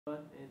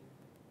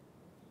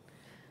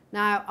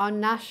Now,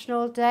 on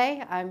National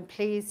Day, I'm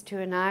pleased to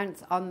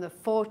announce on the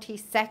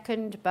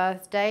 42nd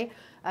birthday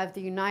of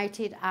the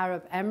United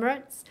Arab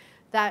Emirates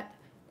that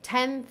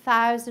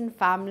 10,000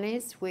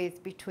 families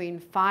with between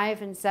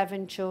 5 and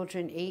 7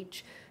 children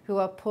each who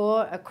are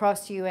poor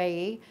across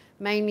UAE,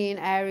 mainly in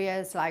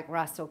areas like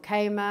Ras Al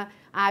Khaimah,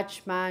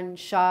 Ajman,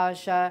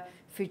 Sharjah,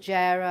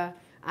 Fujairah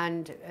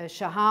and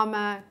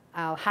Shahama,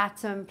 Al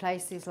Hatem,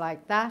 places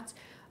like that,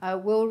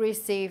 will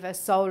receive a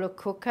solar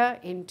cooker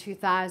in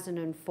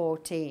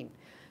 2014.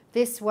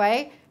 This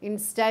way,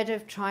 instead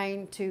of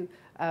trying to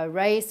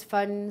raise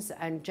funds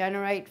and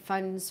generate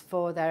funds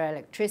for their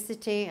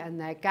electricity and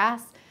their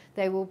gas,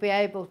 they will be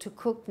able to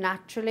cook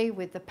naturally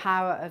with the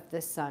power of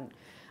the sun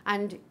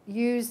and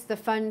use the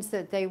funds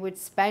that they would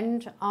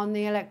spend on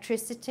the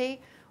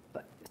electricity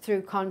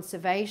through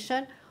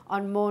conservation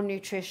on more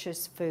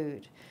nutritious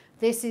food.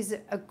 This is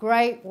a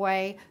great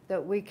way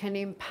that we can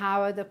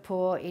empower the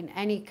poor in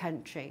any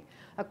country.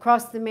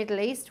 Across the Middle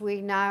East, we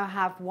now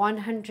have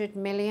 100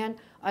 million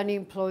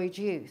unemployed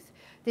youth.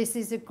 This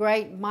is a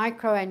great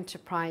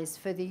micro-enterprise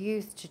for the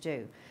youth to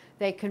do.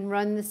 They can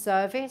run the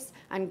service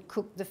and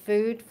cook the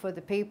food for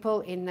the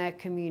people in their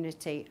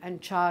community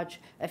and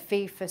charge a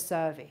fee for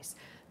service.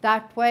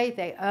 That way,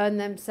 they earn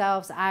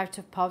themselves out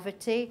of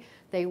poverty,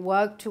 they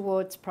work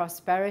towards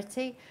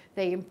prosperity,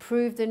 they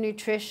improve the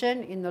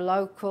nutrition in the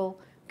local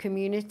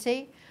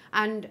community,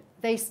 and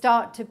they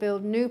start to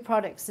build new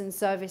products and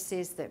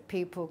services that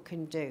people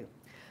can do.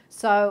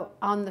 So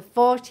on the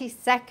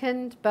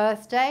 42nd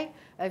birthday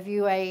of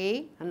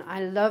UAE, and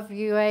I love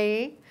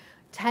UAE,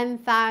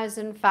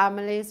 10,000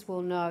 families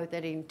will know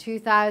that in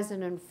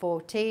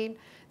 2014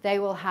 they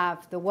will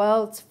have the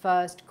world's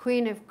first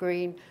Queen of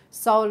Green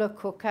solar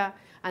cooker,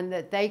 and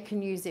that they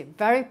can use it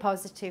very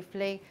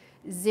positively,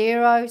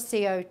 zero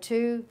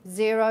CO2,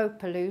 zero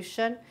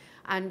pollution,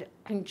 and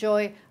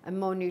enjoy a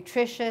more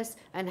nutritious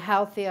and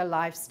healthier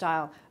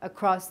lifestyle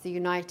across the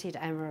United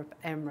Arab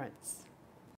Emirates.